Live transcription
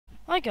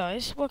Hi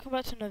guys, welcome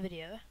back to another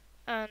video,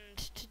 and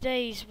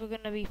today's we're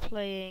going to be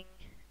playing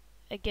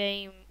a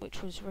game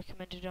which was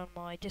recommended on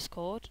my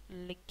Discord,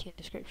 link in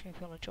description if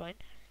you want to join.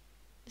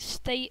 The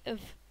State of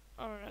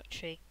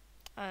Anarchy,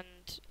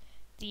 and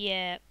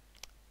the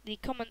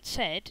comment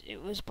said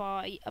it was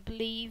by, I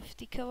believe,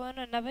 the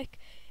co-owner Navik.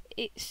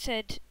 It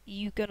said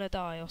you gonna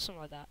die or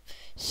something like that.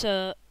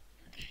 So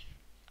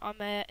I'm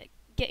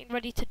getting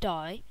ready to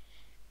die,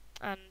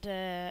 and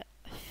I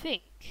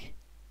think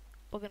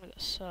we're gonna go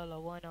solo.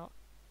 Why not?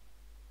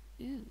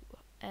 Ooh,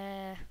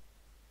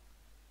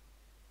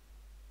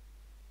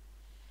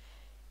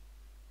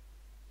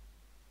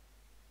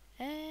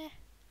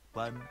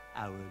 1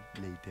 hour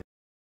later.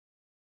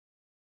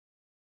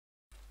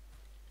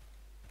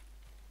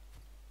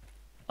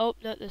 Oh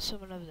no, there's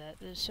someone over there.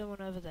 There's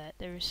someone over there.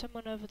 There is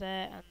someone over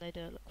there, and they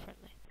don't look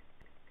friendly.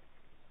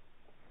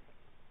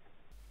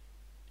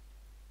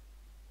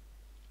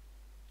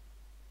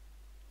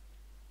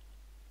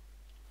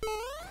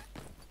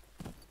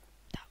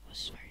 That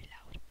was very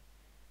loud.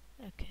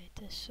 Okay,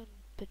 there's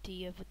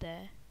somebody over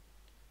there.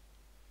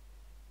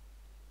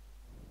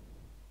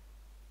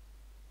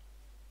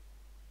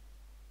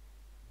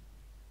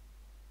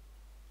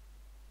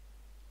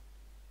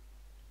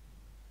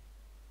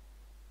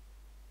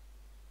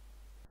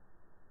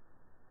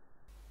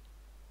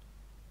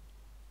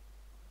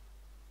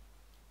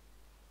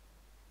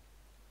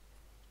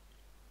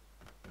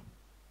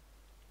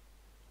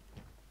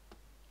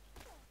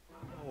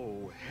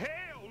 Oh,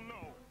 hell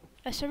no!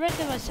 I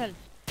surrender myself.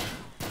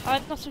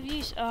 I'm not of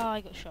use. Oh,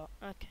 I got shot.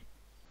 Okay.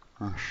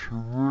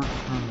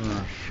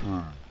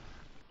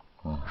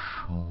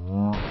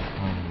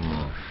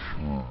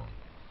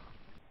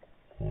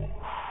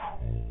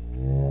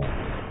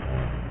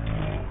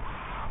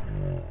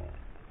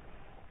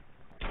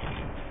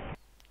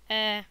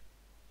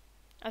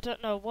 I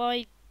don't know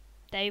why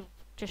they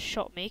just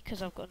shot me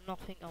because I've got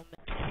nothing on me.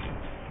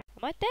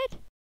 Am I dead?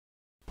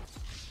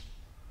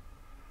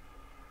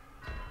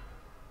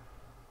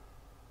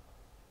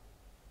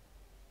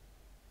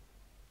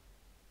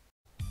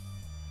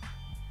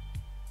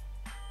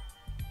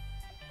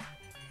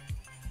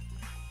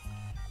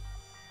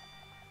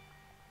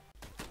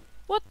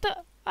 What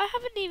the? I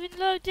haven't even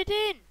loaded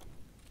in.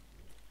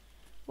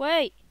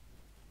 Wait.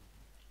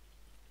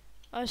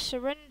 I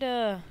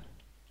surrender.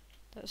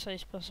 That's how you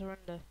spell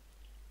surrender.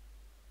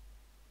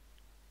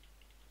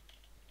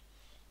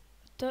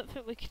 I don't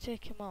think we can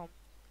take him on.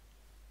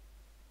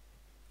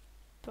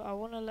 But I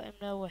want to let him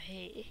know we're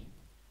here.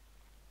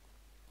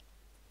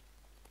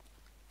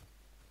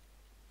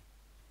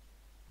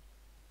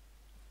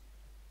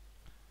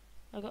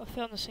 I've got a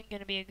feeling this ain't going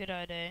to be a good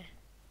idea.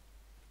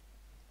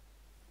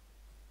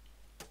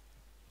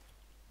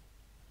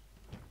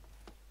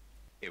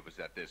 It was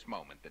at this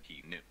moment that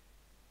he knew.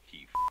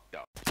 He f***ed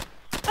up.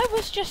 I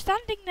was just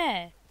standing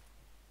there!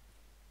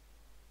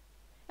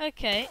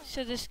 Okay,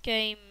 so this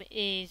game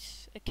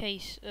is a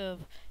case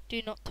of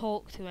do not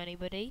talk to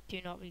anybody,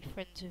 do not be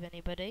friends with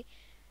anybody,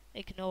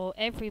 ignore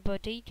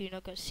everybody, do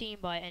not get seen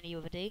by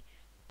anybody,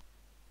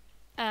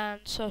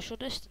 and social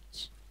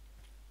distance.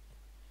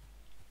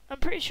 I'm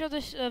pretty sure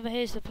this over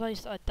here is the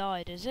place that I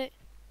died, is it?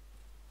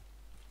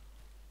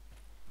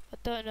 I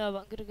don't know,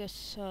 but I'm gonna go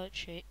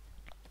search it.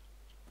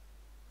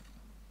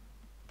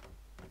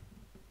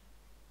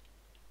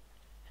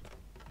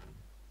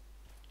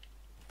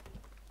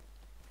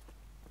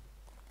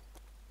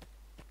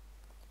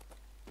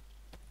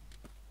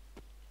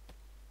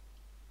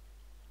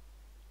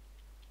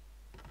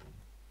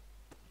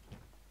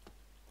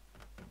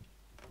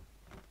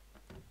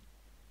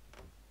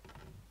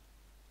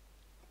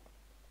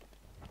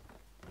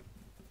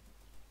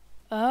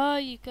 Oh,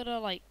 you gotta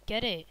like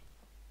get it.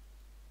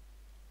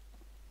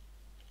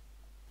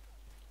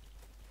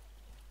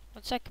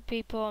 1 second,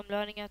 people, I'm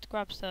learning how to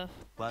grab stuff.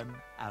 1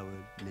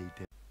 hour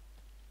later.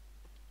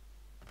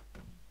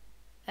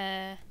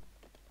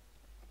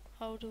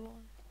 Hold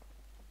on.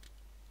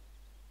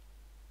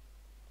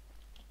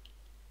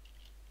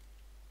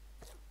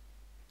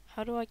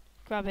 How do I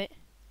grab it?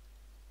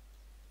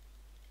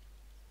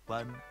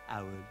 1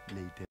 hour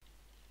later.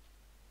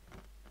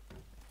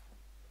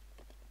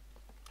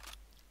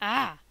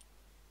 Ah!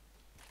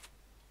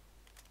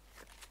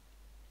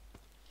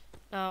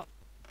 No.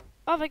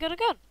 Oh, I got a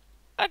gun!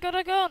 I got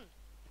a gun!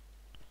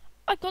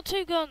 I've got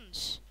 2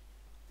 guns!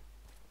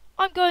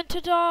 I'm going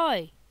to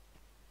die!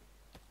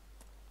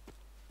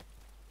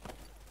 I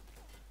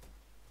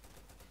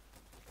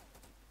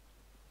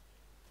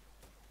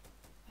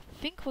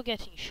think we're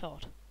getting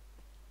shot.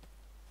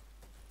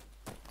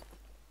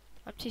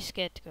 I'm too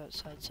scared to go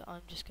outside, so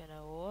I'm just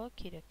gonna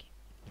walkie dokie.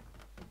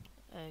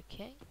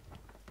 Okay.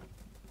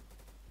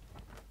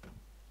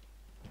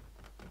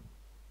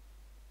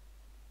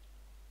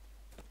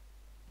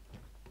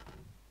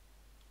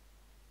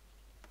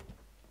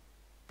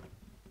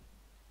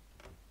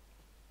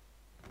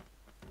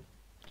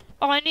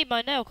 Oh, I need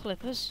my nail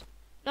clippers.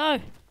 No!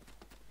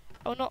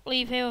 I will not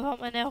leave here without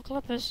my nail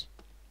clippers.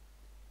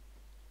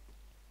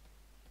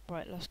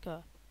 Right, let's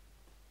go.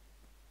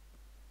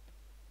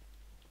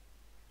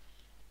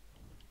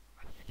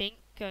 I think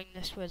going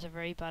this way is a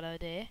very bad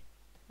idea,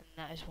 and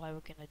that is why we're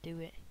gonna do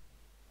it.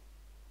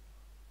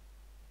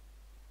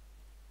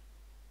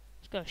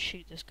 Let's go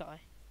shoot this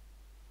guy.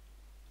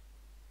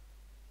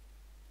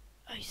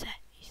 Oh, he's there,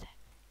 he's there.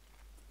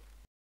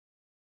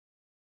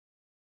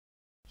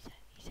 He's there,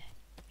 he's there.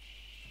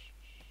 Shh.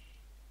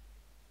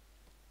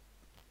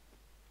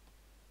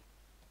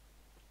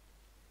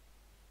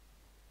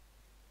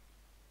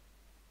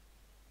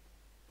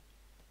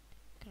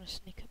 Gonna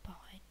sneak up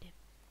behind him.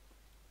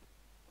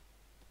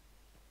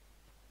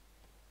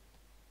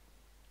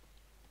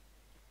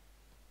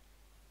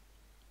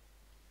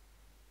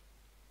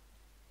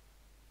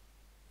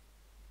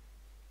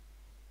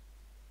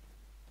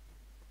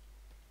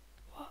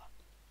 What?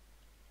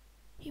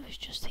 He was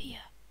just here.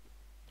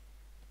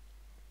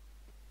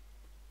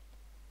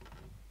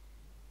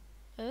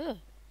 Oh.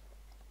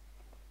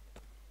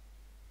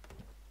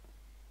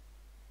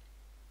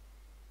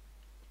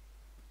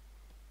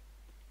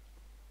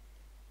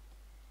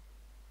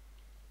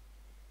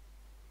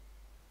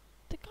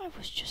 The guy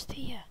was just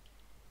here.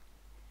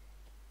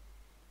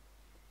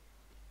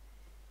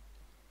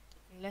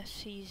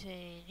 Unless he's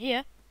in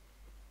here.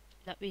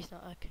 No, he's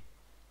not. Okay.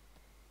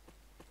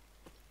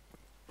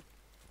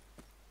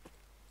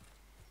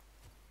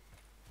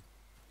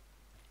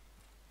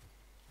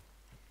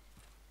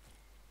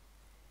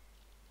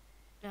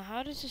 Now,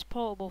 how does this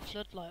portable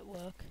floodlight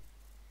work?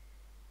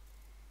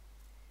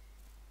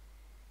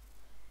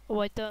 Oh,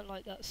 I don't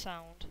like that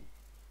sound.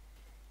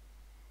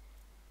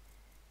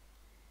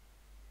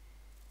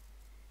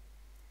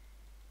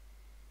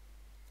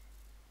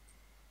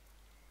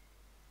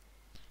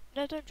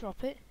 No, don't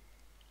drop it.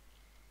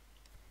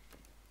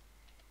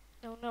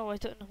 No, no, I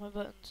don't know my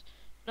buttons.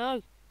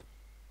 No!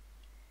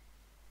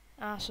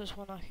 Ah, so it's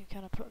one I can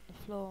kind of put on the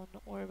floor and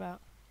not worry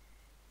about.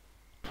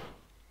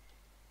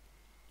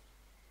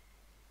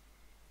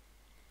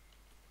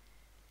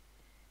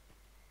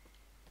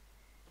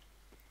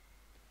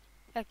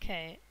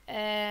 Okay,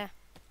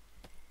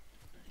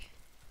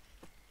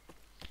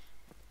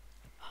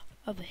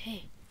 over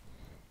here.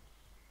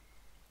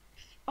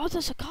 Oh,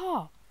 there's a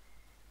car!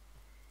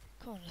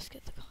 Come on, let's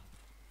get the car.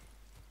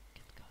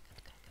 Get the car, get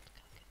the car, get the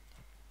car, get the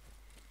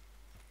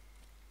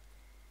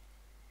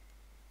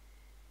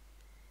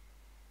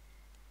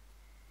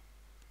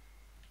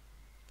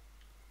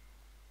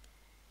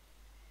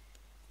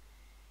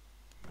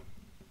car.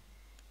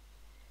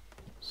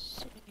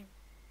 Something in.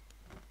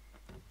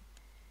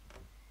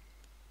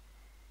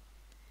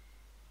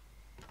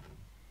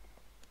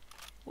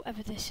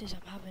 Whatever this is,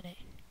 I'm having it.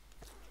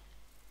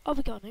 Oh,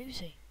 we got an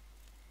Uzi.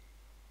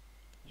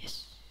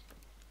 Yes.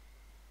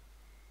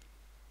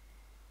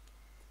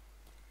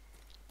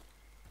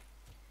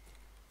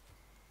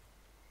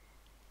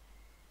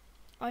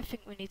 I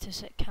think we need to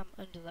set camp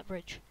under that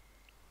bridge.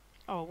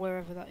 Oh,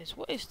 wherever that is.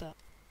 What is that?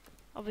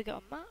 Oh, we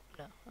got a map?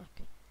 No.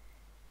 Okay.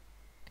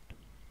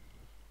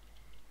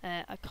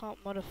 I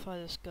can't modify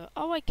this gun.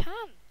 Oh, I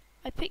can!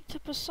 I picked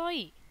up a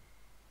sight.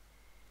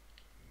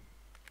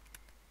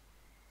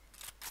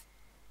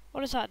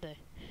 What does that do?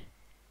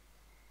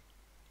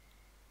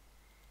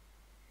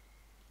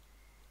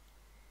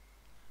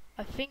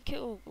 I think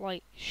it'll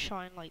like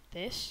shine like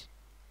this.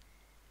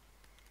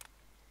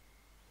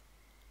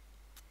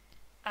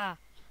 Ah,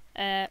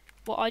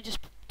 what I just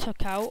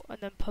took out and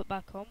then put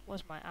back on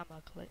was my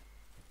ammo clip.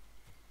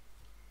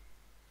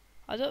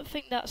 I don't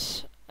think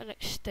that's an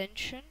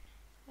extension.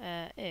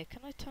 Here,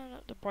 can I turn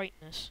up the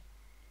brightness?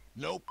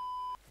 Nope.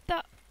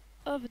 That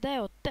over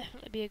there will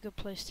definitely be a good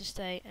place to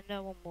stay, and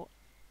no one will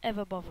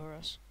ever bother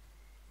us.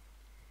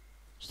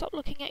 Stop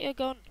looking at your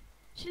gun.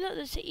 See, look,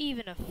 there's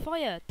even a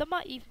fire. There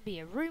might even be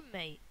a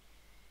roommate.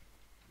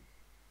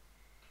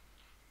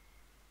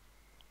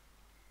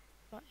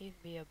 Might even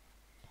be a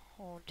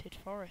haunted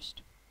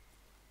forest.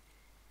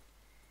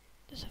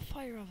 There's a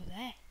fire over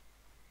there.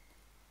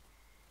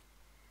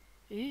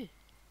 Ooh.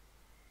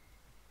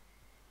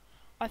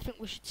 I think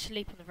we should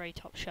sleep on the very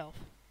top shelf.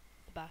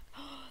 The back.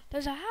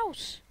 There's a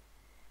house!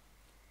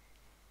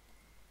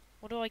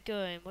 What do I go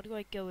in? What do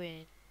I go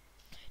in?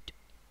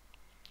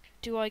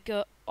 Do I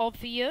go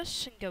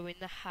obvious and go in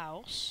the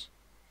house?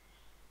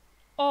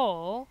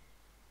 Or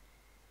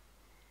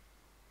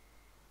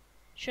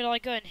should I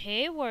go in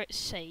here where it's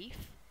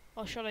safe?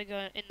 Or should I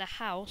go in the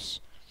house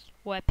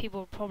where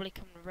people will probably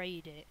come and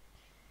raid it?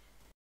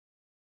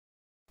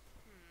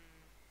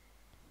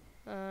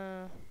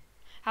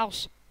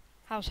 House.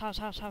 House.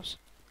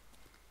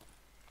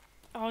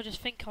 I'll just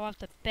think I'll have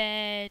the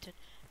bed and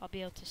I'll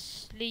be able to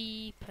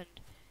sleep and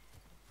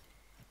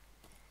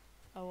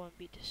I won't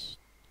be disturbed.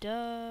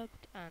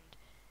 And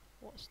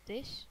what's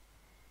this?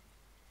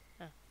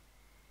 Oh.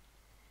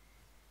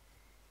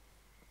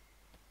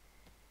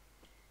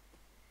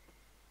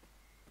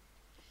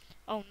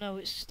 Oh no,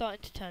 it's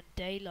starting to turn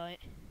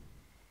daylight.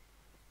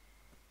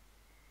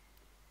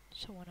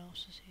 Someone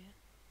else is here.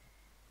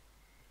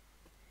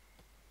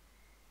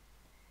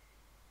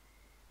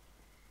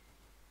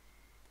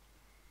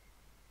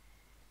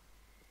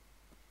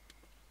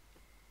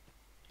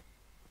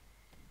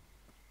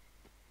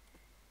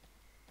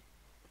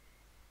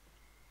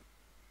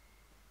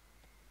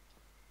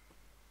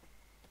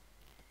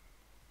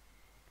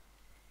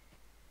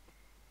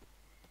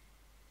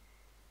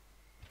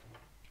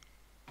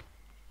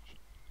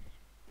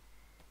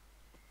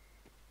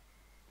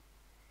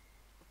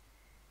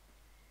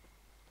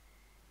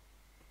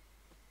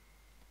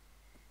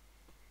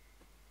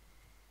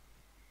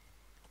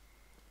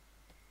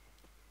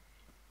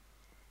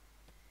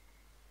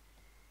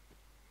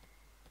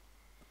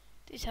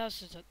 These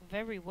houses look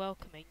very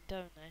welcoming,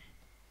 don't they?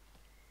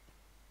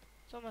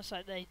 It's almost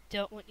like they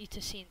don't want you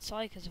to see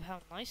inside because of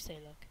how nice they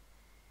look.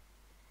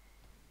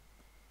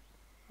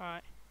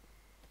 Alright.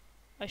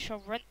 I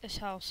shall rent this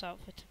house out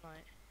for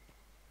tonight.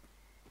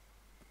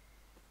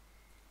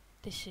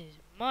 This is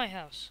my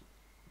house.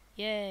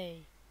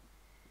 Yay.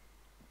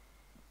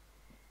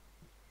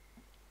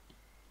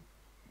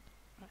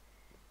 Right.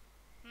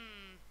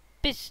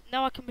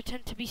 Now I can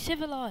pretend to be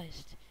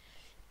civilized.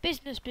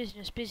 Business,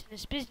 business,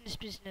 business, business,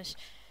 business.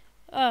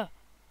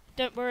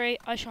 Don't worry,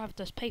 I shall have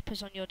those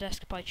papers on your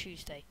desk by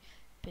Tuesday.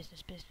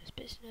 Business, business,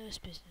 business,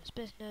 business,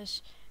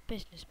 business,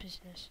 business,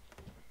 business.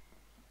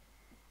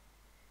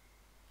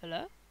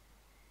 Hello?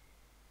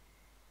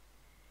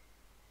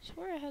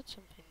 Swear I heard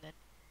something then.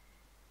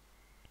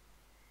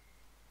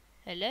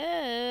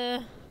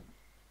 Hello?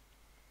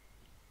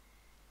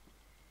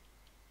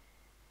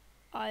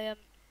 I am...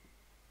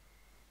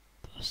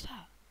 What's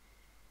that?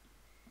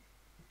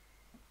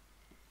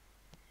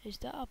 Is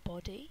that a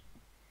body?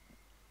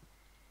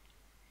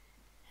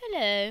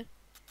 Hello?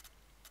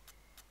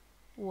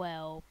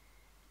 Well...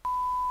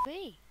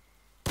 me.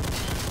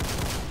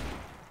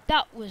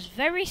 That was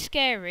very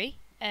scary.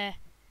 I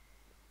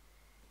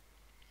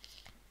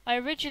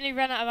originally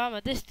ran out of ammo.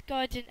 This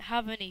guy didn't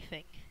have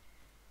anything.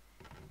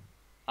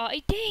 Oh,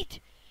 he did!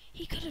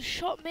 He could have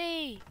shot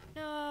me!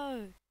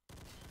 No!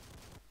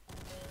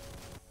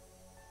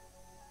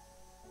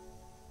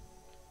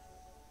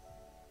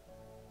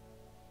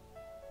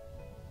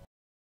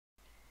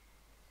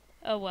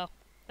 Oh well,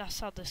 that's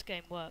how this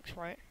game works,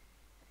 right?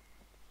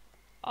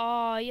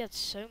 Oh, he had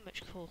so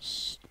much cool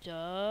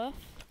stuff.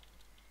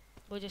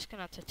 We're just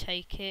gonna have to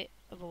take it,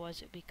 otherwise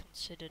it'd be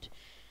considered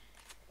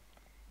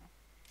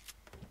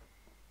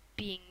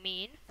being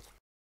mean.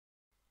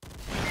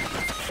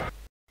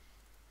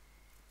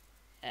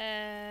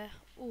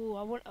 Oh,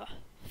 I want a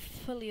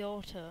fully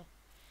auto.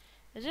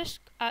 Has this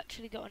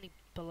actually got any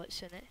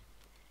bullets in it?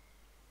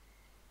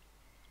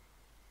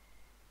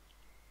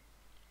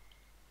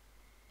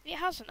 It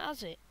hasn't,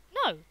 has it?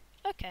 No!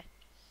 Okay.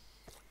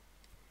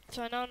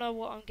 So I now know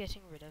what I'm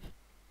getting rid of.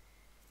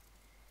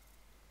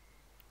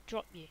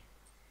 Drop you.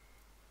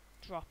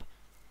 Drop.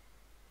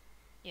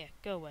 Yeah,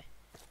 go away.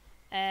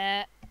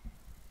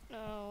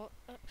 No.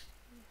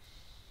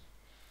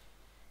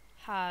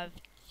 Have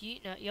you...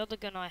 No, you're the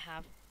gun I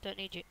have. Don't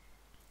need you.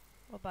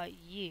 What about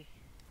you?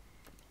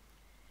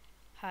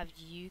 Have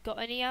you got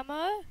any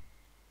ammo?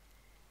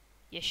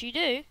 Yes, you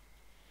do.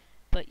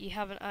 But you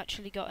haven't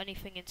actually got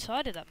anything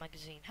inside of that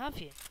magazine, have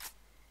you?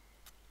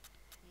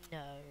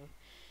 No.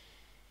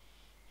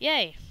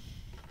 Yay.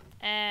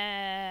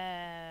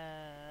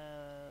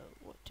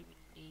 What do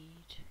we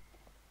need?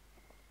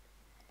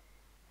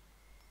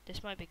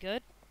 This might be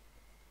good.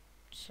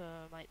 So,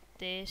 like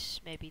this,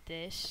 maybe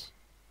this.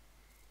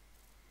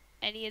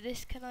 Any of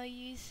this can I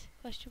use?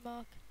 Question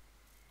mark.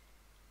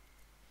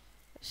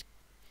 Let's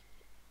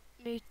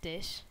move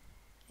this.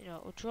 You know,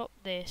 we'll drop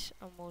this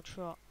and we'll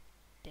drop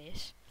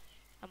this.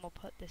 And we'll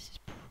put this as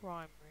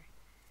primary.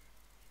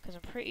 Because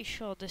I'm pretty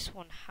sure this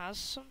one has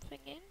something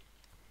in.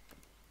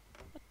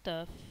 What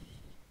the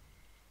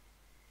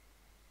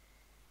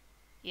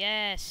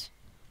Yes!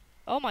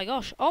 Oh my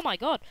gosh! Oh my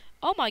god!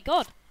 Oh my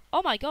god!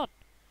 Oh my god!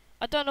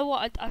 I don't know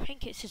what, I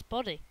think it's his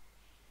body.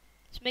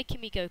 It's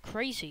making me go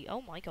crazy.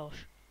 Oh my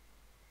gosh.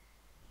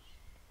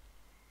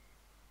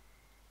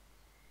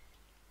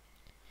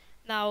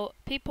 Now,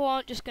 people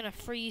aren't just gonna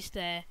freeze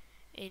there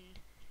in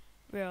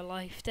real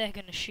life. They're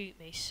gonna shoot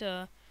me,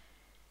 so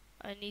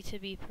I need to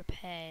be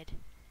prepared.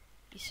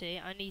 You see,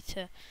 I need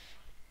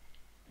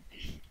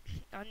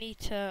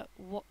to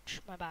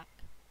watch my back.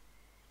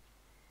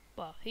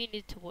 Well, he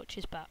needed to watch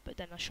his back, but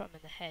then I shot him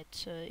in the head,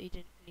 so he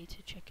didn't need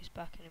to check his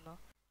back anymore.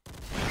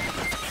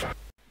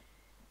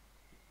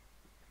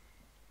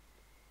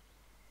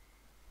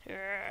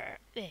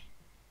 There.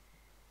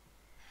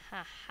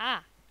 Ha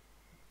ha.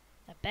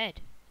 A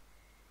bed.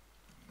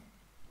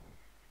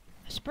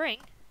 A spring.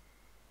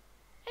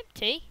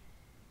 Empty.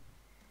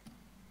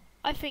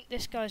 I think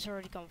this guy's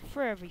already gone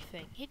through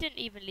everything. He didn't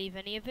even leave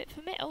any of it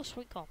for me. Oh,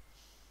 sweet gone.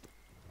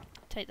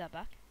 Take that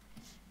back.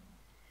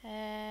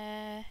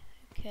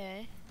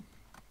 Okay.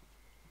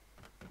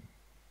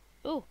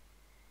 Ooh.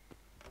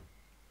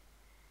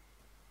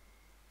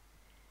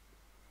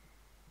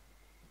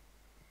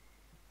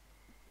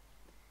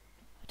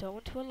 I don't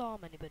want to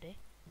alarm anybody,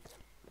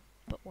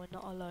 but we're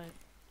not alone.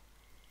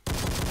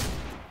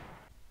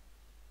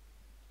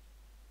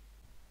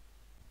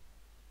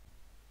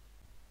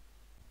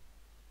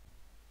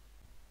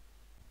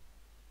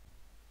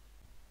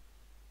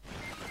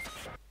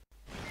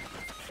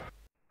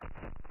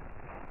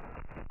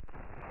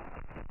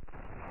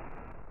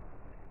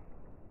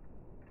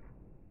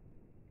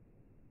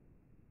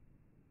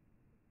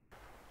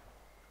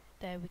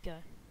 There we go.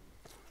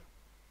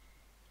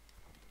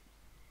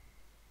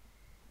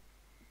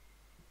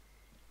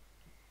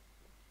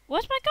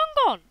 Where's my gun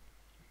gone?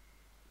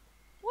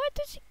 Why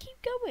does it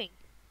keep going?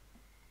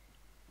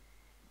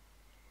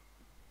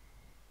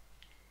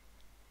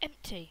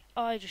 Empty.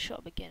 Oh, I just shot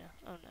a beginner.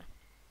 Oh no.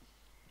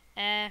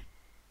 Okay,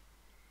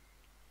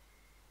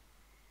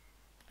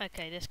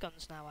 this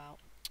gun's now out.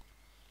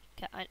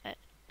 Okay,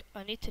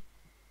 I need to.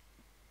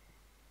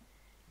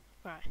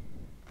 Right.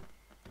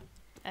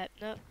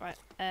 No, right.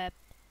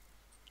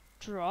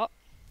 Drop.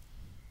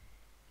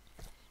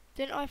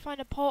 Didn't I find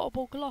a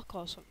portable Glock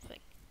or something?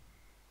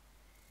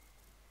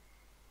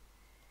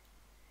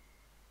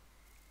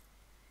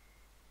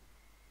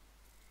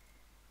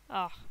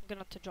 Ah, I'm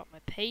gonna have to drop my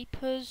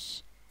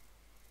papers.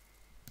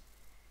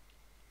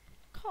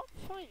 Can't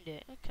find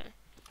it. Okay.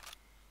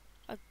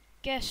 I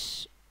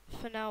guess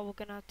for now we're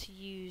gonna have to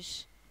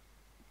use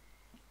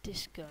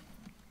this gun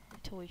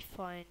until we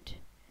find.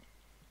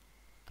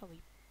 Can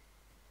we?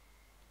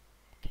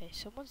 Okay,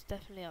 someone's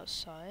definitely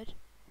outside.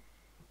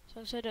 As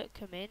long as I don't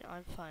come in,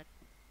 I'm fine.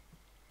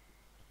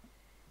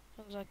 As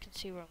long as I can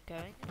see where I'm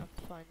going, I'm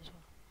fine as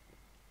well.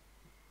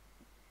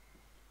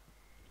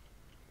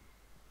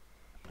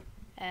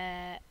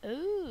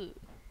 Ooh.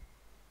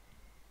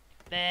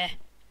 There.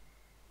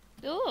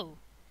 Ooh.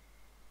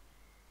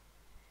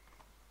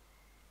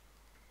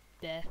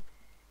 There.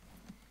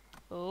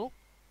 Oh.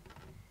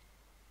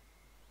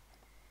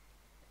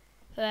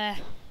 There.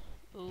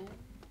 Ooh.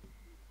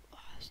 Oh,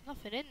 there's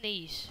nothing in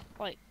these.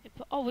 Like,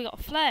 oh, we got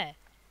a flare.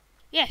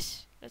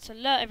 Yes. Let's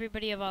alert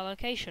everybody of our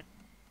location.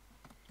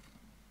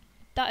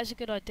 That is a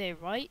good idea,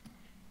 right?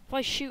 If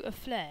I shoot a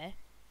flare,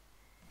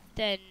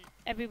 then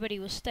everybody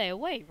will stay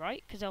away,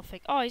 right? Because they'll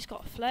think, oh, he's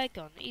got a flare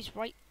gun. He's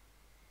right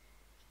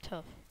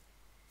tough.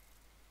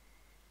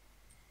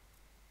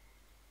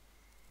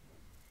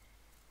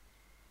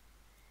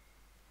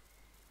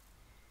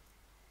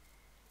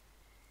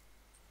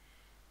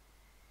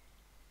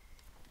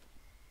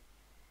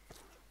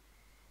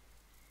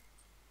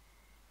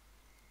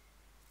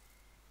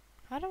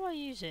 How do I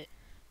use it?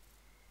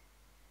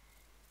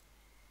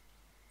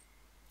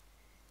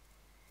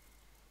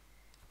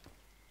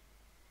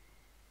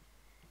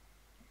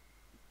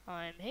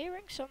 I'm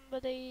hearing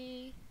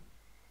somebody.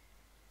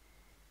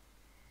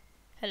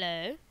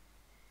 Hello?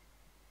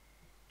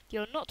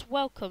 You're not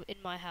welcome in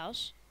my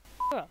house.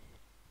 Oh.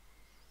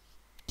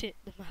 The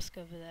mask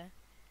over there.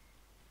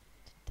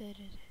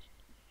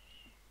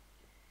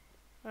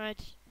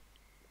 Right.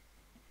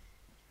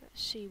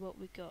 Let's see what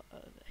we got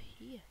over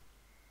here.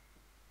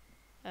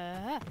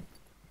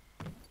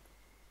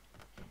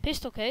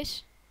 Pistol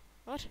case.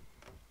 What?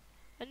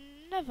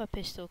 Another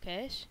pistol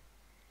case.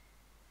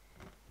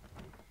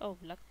 Oh,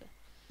 lovely.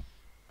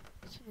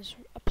 So there's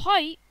a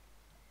pipe.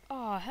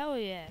 Oh, hell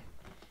yeah.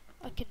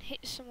 I can hit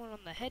someone on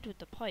the head with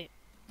the pipe.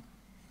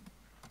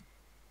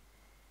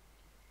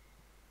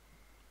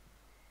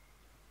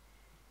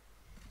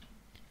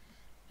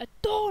 A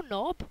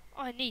doorknob?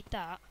 I need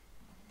that.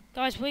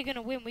 Guys, we're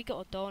gonna win. We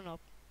got a doorknob.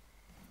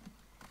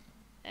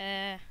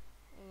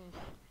 Oof.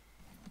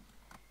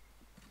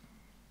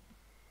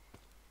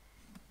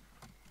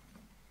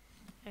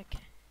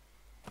 Okay.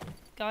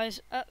 Guys,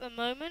 at the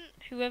moment,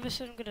 whoever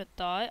said I'm gonna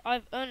die,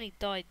 I've only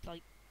died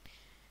like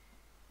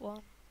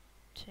 1,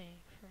 2, 3,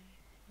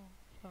 4,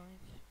 5,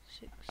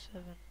 6,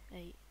 7,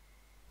 8.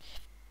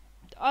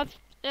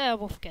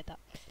 We'll forget that.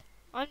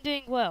 I'm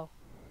doing well.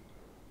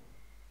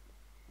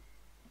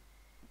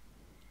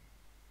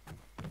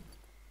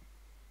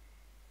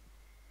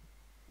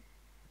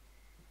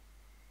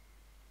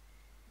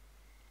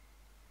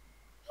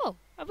 Oh,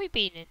 have we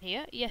been in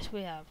here? Yes,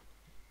 we have.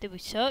 Did we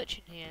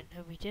search in here?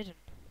 No, we didn't.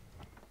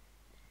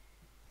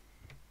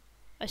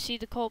 I see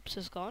the corpse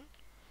has gone.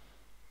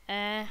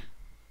 Milk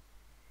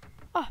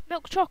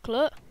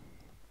chocolate.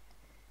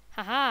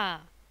 Haha.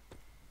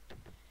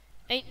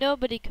 Ain't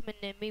nobody coming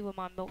near me with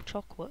my milk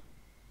chocolate.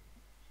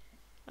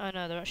 Oh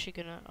no, they're actually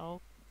gonna. Oh,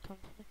 come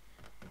for me.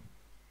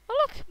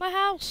 Oh look, my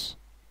house.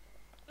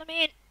 Let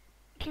me in,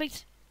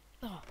 please.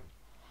 Oh.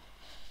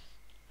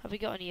 Have we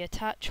got any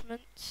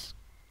attachments?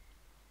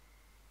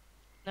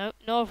 No,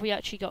 nor have we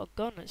actually got a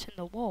gun. It's in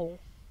the wall.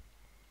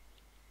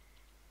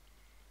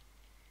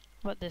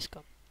 What about this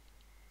gun?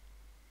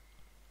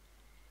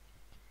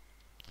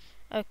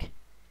 Okay.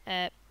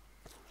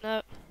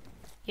 No.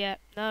 Yeah.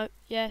 No.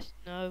 Yes.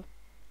 No.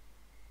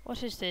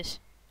 What is this?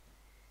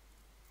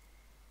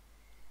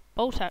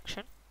 Bolt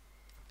action.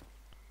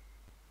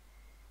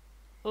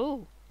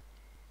 Ooh.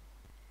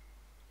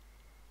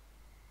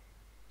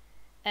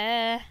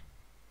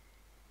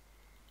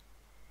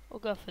 We'll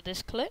go for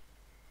this clip.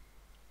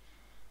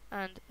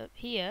 And up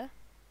here,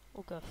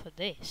 we'll go for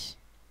this.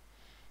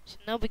 So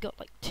now we got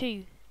like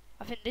 2.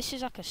 I think this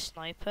is like a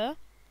sniper.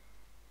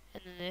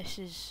 And then this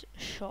is a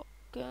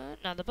shotgun.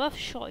 Now they're both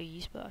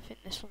shotties, but I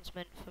think this one's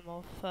meant for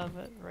more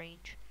further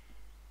range.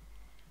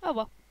 Oh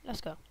well,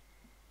 let's go.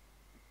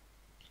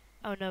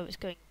 Oh no, it's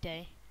going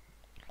day.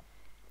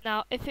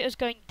 Now, if it was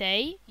going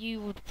day,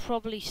 you would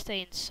probably stay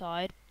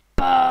inside.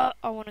 But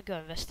I want to go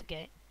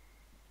investigate.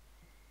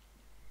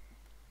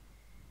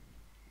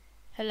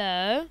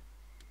 Hello?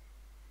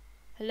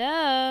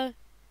 Hello?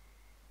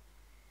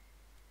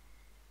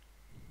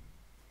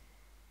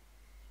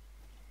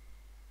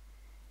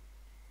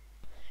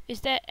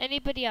 Is there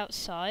anybody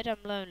outside? I'm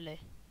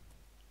lonely.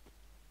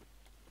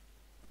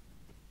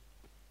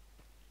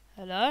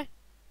 Hello?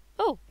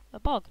 Oh, a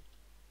bog.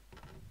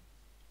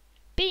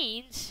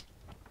 Beans?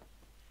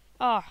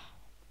 Ah,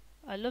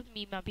 I love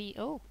me my bean.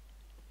 Oh,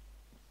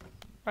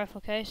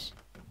 rifle case.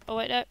 Oh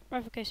wait, no,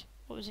 rifle case.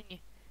 What was in you?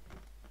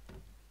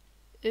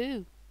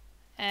 Ooh.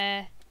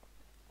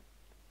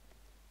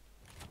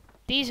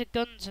 These are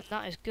guns and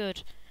that is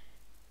good.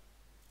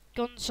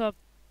 Guns are...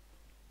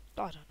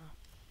 I don't know.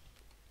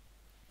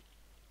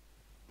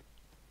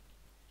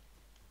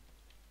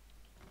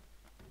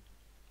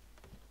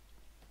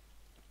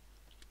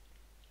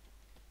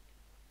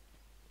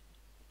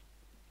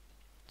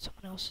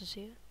 Someone else is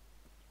here.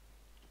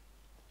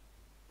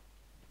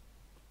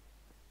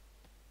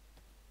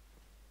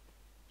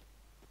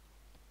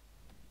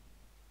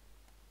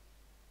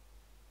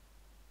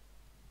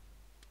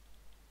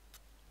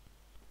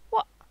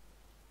 What?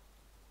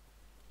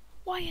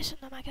 Why isn't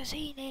the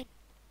magazine in?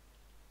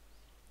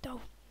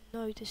 Oh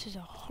no, this is a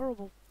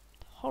horrible,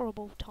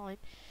 horrible time.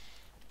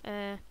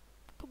 Come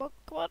on,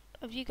 come on.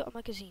 Have you got a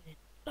magazine in?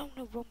 No,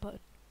 no, wrong button.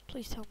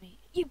 Please tell me.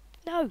 You,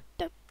 no,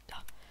 don't.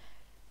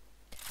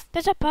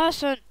 There's a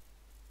person.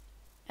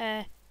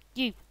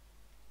 You.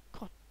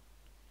 Come on.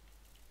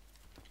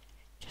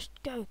 Just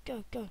go,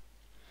 go, go.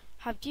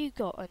 Have you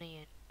got any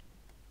in?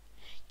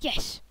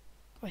 Yes.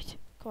 Right,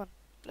 come on.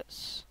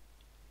 Let's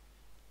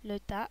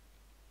load that.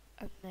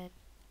 And then...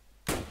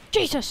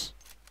 Jesus!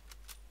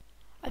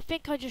 I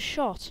think I just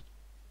shot.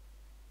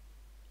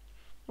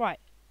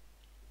 Right.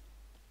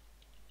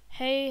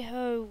 Hey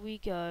ho we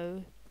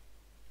go.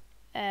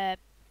 To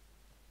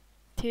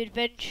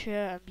adventure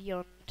and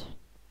beyond.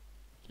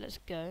 Let's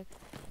go.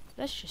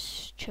 Let's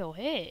just chill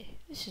here.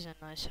 This is a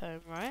nice home,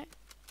 right?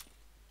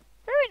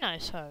 Very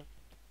nice home.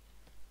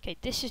 Okay,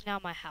 this is now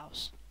my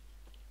house.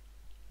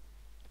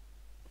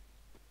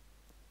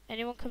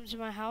 Anyone comes in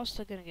my house,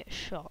 they're gonna get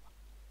shot.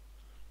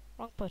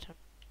 Wrong button.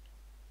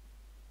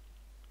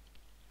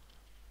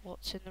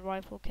 What's in the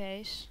rifle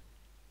case?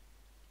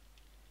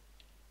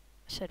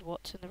 I said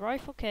what's in the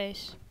rifle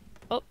case?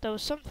 Oh, there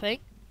was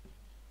something.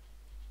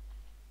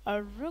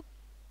 A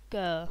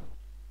Ruger.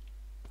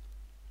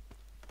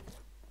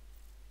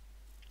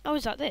 Oh,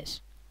 is that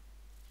this?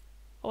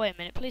 Oh, wait a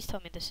minute. Please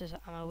tell me this is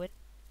ammo in.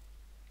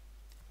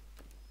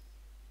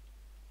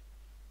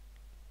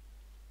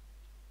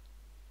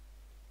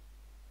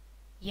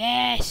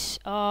 Yes!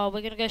 Oh,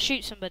 we're gonna go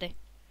shoot somebody.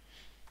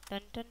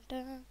 Dun dun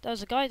dun.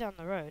 There's a guy down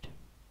the road.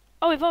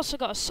 Oh, we've also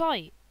got a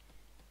sight.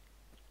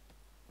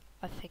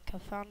 I think I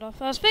found our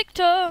first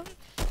victim.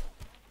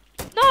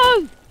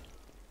 No!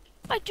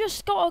 I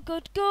just got a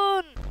good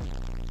gun.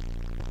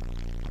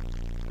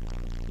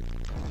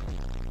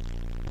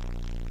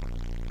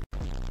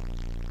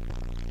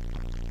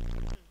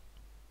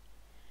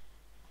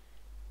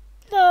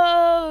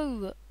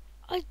 No!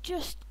 I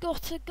just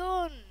got a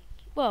gun.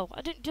 Well,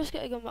 I didn't just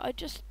get a gun, but I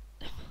just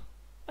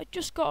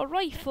got a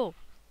rifle.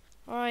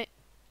 Alright.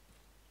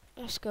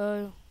 Let's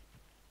go.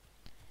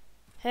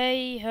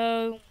 Hey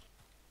ho.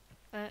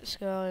 Let's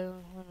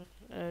go on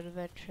an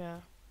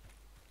adventure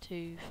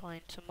to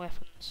find some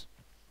weapons.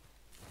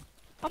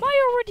 Am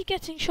I already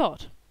getting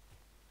shot?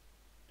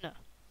 No.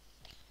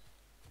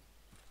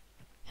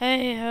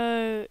 Hey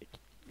ho.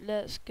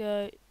 Let's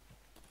go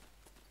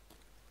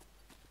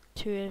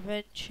to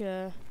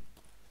adventure.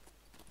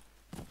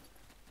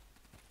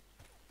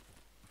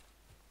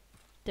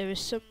 There is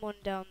someone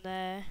down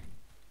there.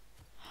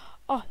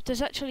 Oh, if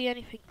there's actually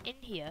anything in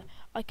here,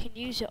 I can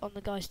use it on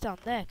the guys down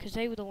there, because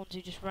they were the ones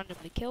who just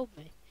randomly killed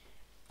me.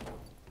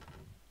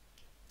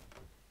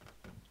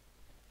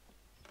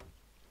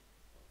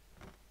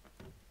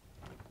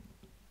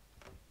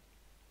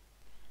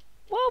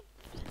 Well,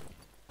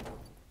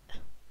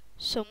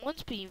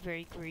 someone's being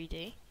very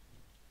greedy.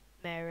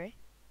 Mary.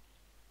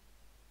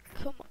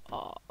 Come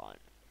on.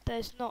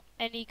 There's not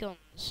any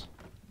guns.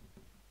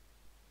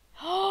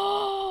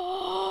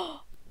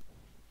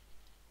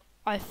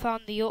 I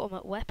found the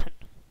ultimate weapon.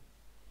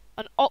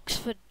 An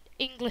Oxford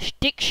English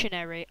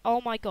dictionary. Oh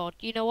my god.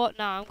 You know what?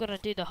 Now I'm gonna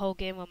do the whole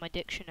game with my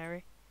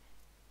dictionary.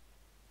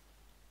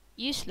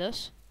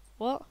 Useless?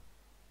 What?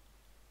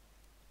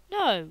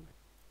 No.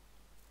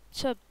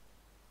 It's a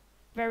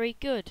very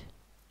good.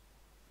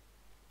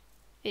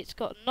 It's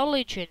got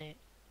knowledge in it.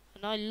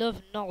 And I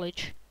love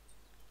knowledge.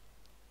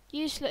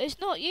 Useless. It's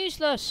not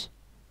useless.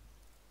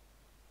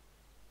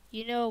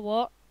 You know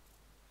what?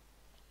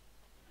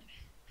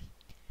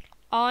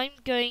 I'm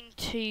going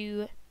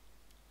to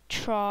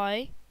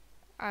try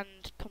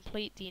and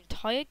complete the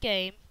entire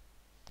game,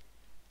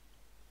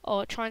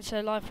 or try and stay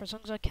alive for as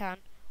long as I can,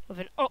 with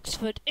an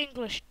Oxford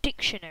English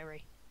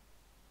dictionary.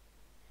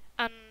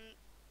 And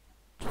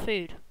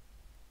food.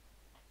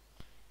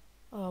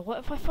 Oh, what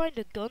if I find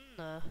a gun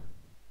there?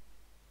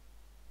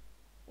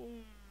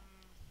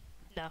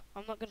 No,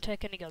 I'm not going to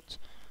take any guns.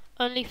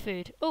 Only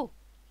food. Oh!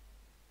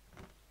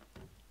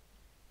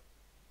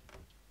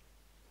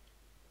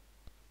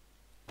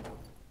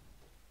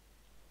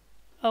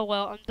 Oh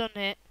well, I'm done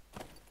here.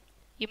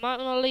 You might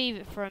want to leave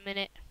it for a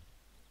minute.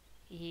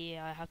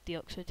 Yeah, I have the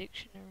Oxford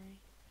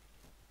Dictionary.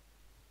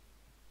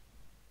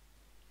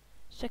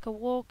 take a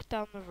walk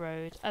down the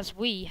road as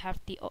we have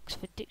the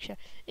Oxford Dictionary.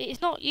 It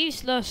is not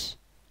useless.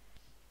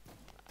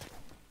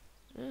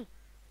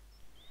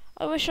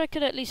 I wish I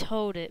could at least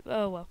hold it.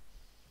 Oh well.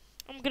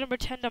 I'm gonna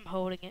pretend I'm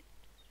holding it.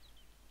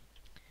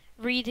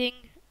 Reading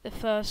the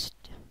first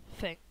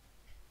thing.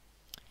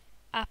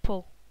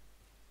 Apple.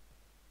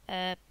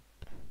 Yeah,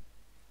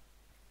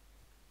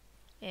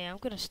 I'm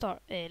gonna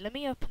start here. Let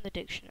me open the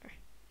dictionary.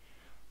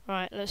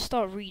 Right, let's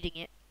start reading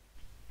it.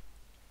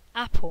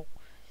 Apple.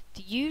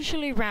 The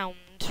usually round,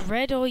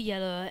 red or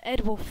yellow,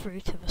 edible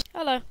fruit of a...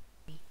 Hello.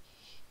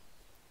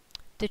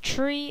 The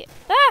tree...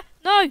 Ah!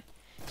 No!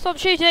 Stop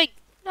shooting!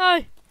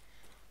 No!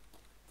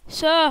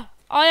 Sir,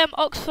 I am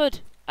Oxford.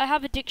 I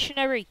have a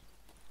dictionary.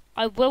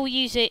 I will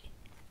use it.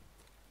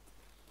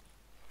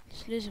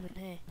 There's Lisbon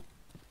here.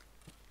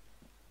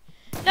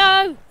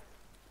 No!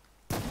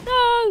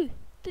 No!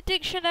 The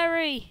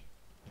dictionary!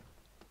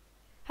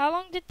 How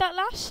long did that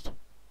last?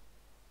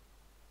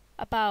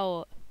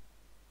 About...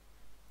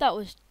 That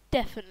was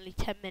definitely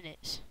 10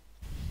 minutes.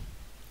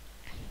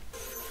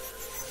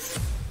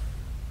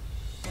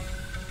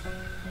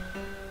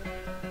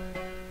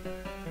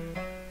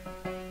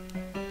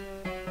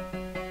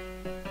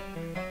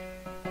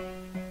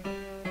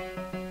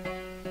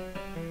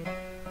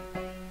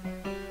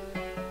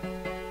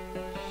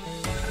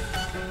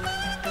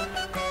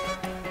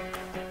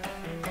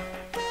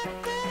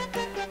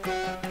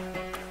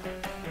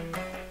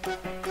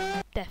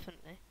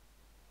 Definitely.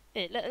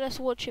 Let's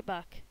watch it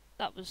back.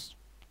 That was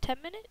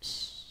 10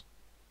 minutes?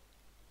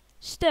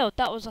 Still,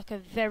 that was like a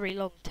very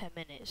long 10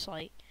 minutes.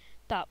 Like,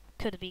 that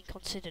could have been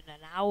considered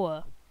an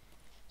hour.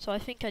 So I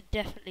think I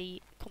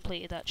definitely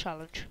completed that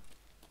challenge.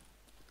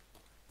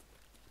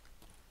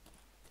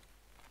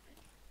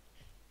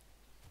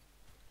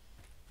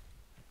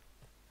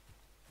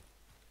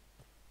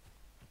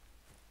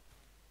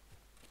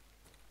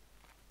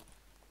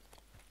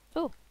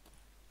 Oh.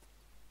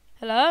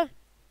 Hello?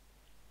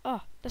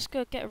 Oh, let's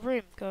go get a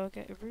room. Go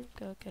get a room.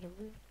 Go get a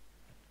room.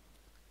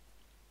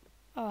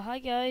 Oh, hi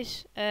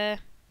guys. A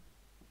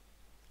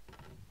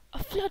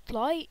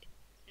floodlight?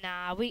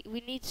 Nah, we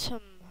need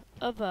some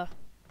other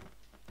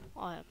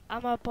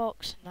ammo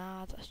box.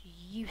 Nah, that's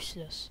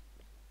useless.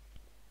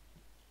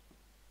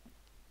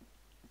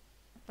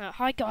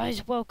 Hi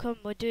guys, welcome.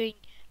 We're doing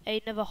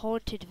another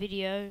haunted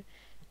video.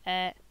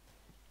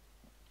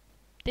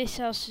 This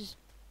house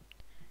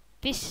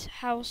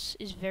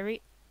is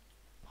very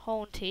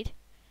haunted.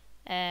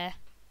 Why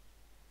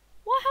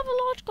have a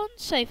large gun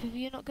safe if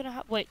you're not gonna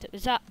have? Wait,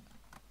 is that?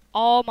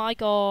 Oh my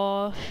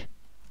gosh!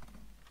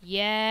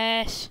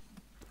 Yes.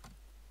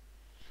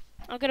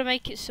 I'm gonna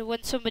make it so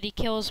when somebody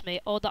kills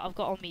me, all that I've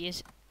got on me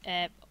is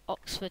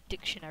Oxford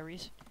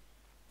dictionaries.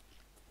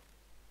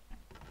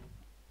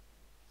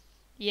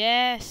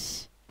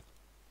 Yes.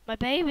 My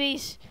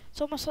babies.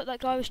 It's almost like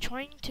that guy was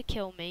trying to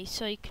kill me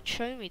so he could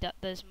show me that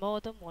there's more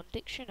than one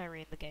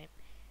dictionary in the game.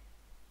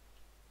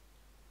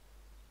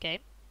 Game.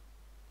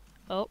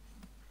 Oh.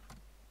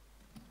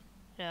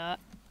 Yeah.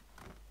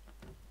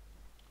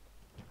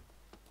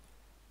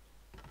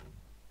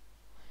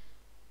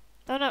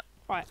 No, no.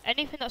 Right.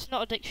 Anything that's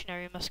not a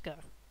dictionary must go.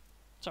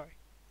 Sorry.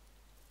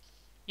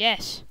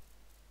 Yes.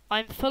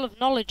 I'm full of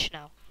knowledge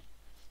now.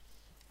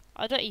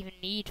 I don't even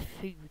need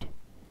food.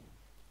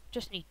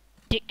 Just need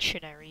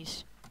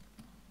dictionaries.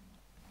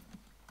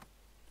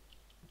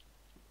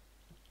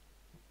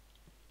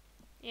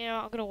 You know,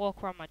 I'm gonna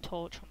walk around my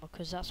torch on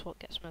because that's what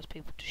gets most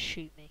people to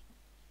shoot me.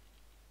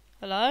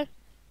 Hello?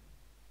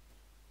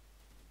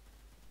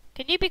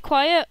 Can you be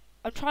quiet?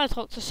 I'm trying to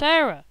talk to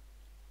Sarah.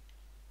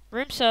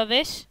 Room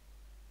service?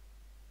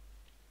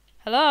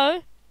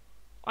 Hello?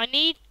 I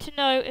need to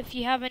know if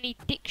you have any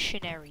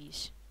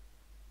dictionaries.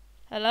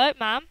 Hello,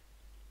 ma'am?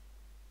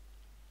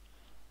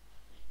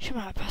 She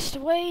might have passed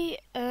away.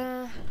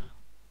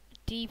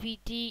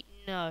 DVD?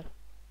 No.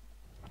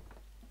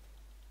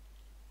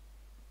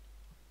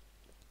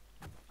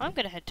 I'm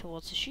gonna head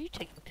towards the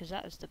shooting because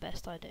that is the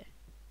best idea.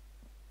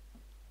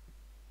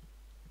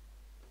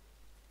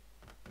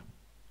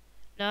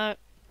 No.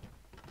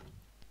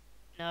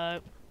 No.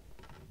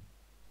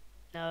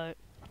 No.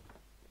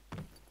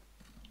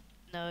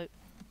 No.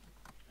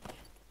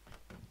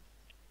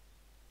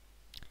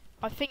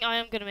 I think I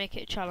am going to make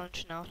it a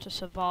challenge now to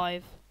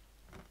survive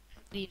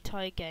the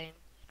entire game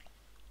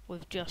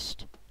with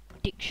just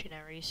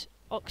dictionaries.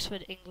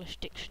 Oxford English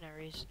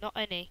dictionaries. Not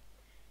any,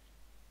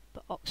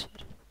 but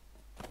Oxford.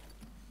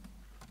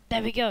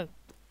 There we go.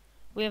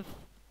 We have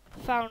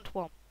found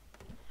one.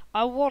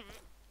 I'm going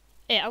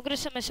to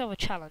set myself a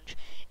challenge.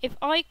 If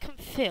I can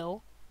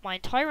fill my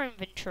entire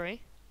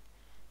inventory...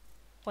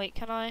 Wait,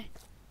 can I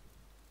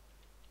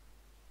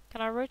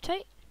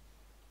rotate?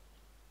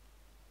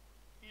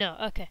 No,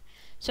 okay.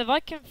 So if I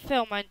can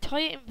fill my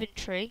entire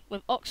inventory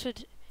with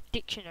Oxford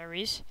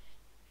dictionaries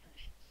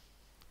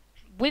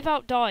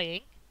without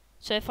dying,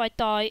 so if I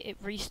die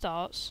it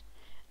restarts,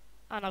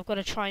 and I've got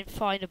to try and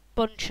find a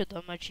bunch of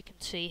them as you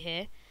can see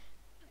here,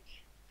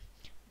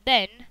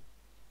 then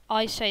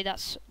I say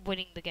that's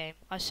winning the game.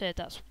 I say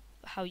that's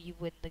how you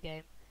win the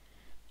game.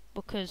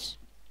 Because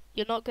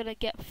you're not gonna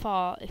get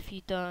far if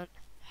you don't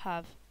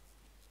have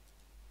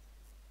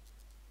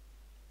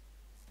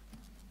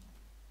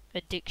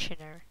a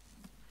dictionary.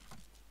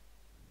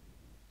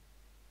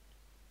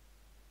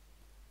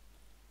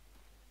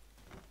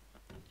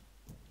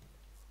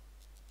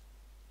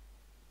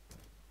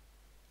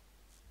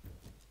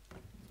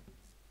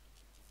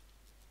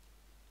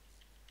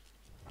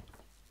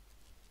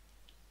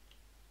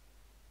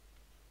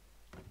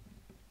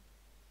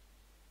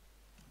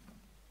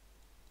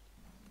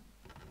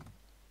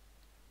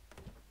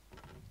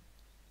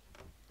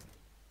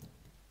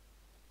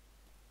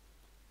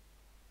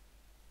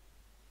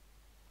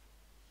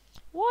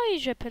 Why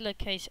is your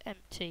pillowcase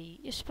empty?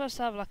 You're supposed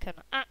to have like an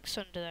axe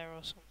under there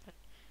or something.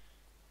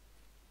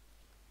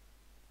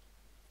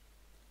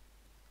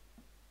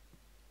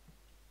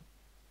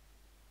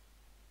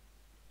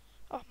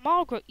 Oh,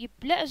 Margaret, your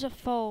letters are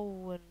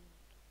full and...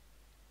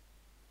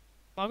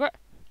 Margaret?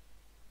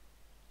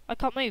 I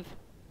can't move.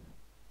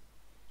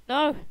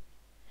 No!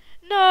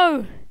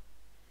 No!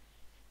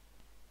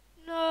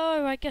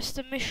 No, I guess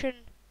the mission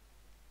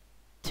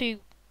to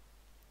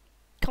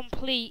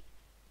complete,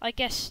 I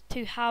guess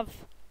to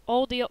have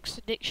all the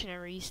Oxford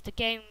dictionaries, the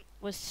game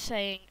was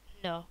saying,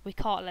 no, we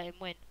can't let him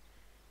win.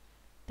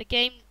 The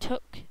game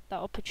took that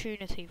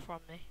opportunity from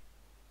me.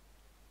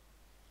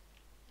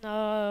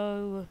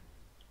 No.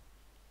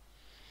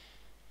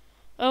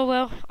 Oh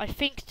well, I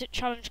think the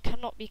challenge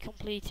cannot be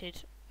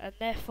completed, and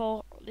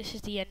therefore this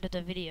is the end of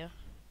the video.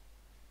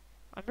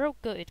 I'm real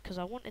gutted because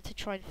I wanted to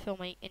try and fill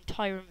my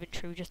entire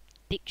inventory with just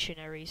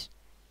dictionaries.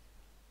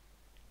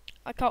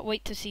 I can't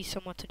wait to see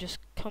someone to just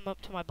come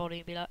up to my body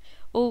and be like,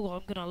 oh,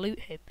 I'm gonna loot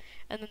him,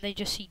 and then they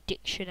just see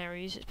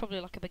dictionaries. It's probably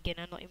like a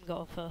beginner, not even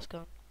got a first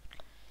gun.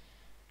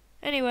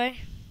 Anyway,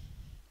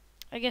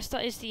 I guess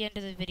that is the end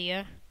of the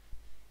video.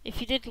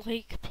 If you did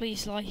like,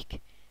 please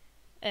like,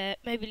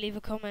 maybe leave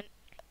a comment,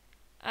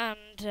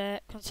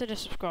 and consider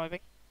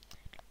subscribing.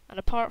 And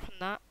apart from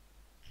that,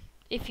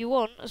 if you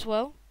want as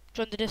well,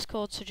 join the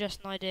Discord, suggest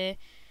an idea,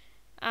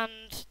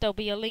 and there'll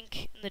be a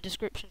link in the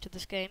description to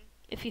this game.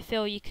 If you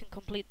feel you can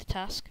complete the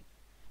task,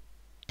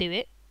 do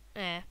it.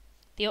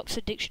 The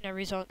Oxford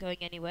dictionaries aren't going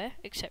anywhere,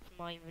 except for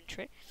my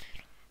inventory.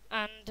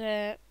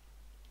 And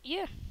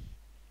yeah,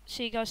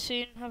 see you guys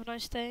soon, have a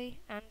nice day,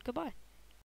 and goodbye.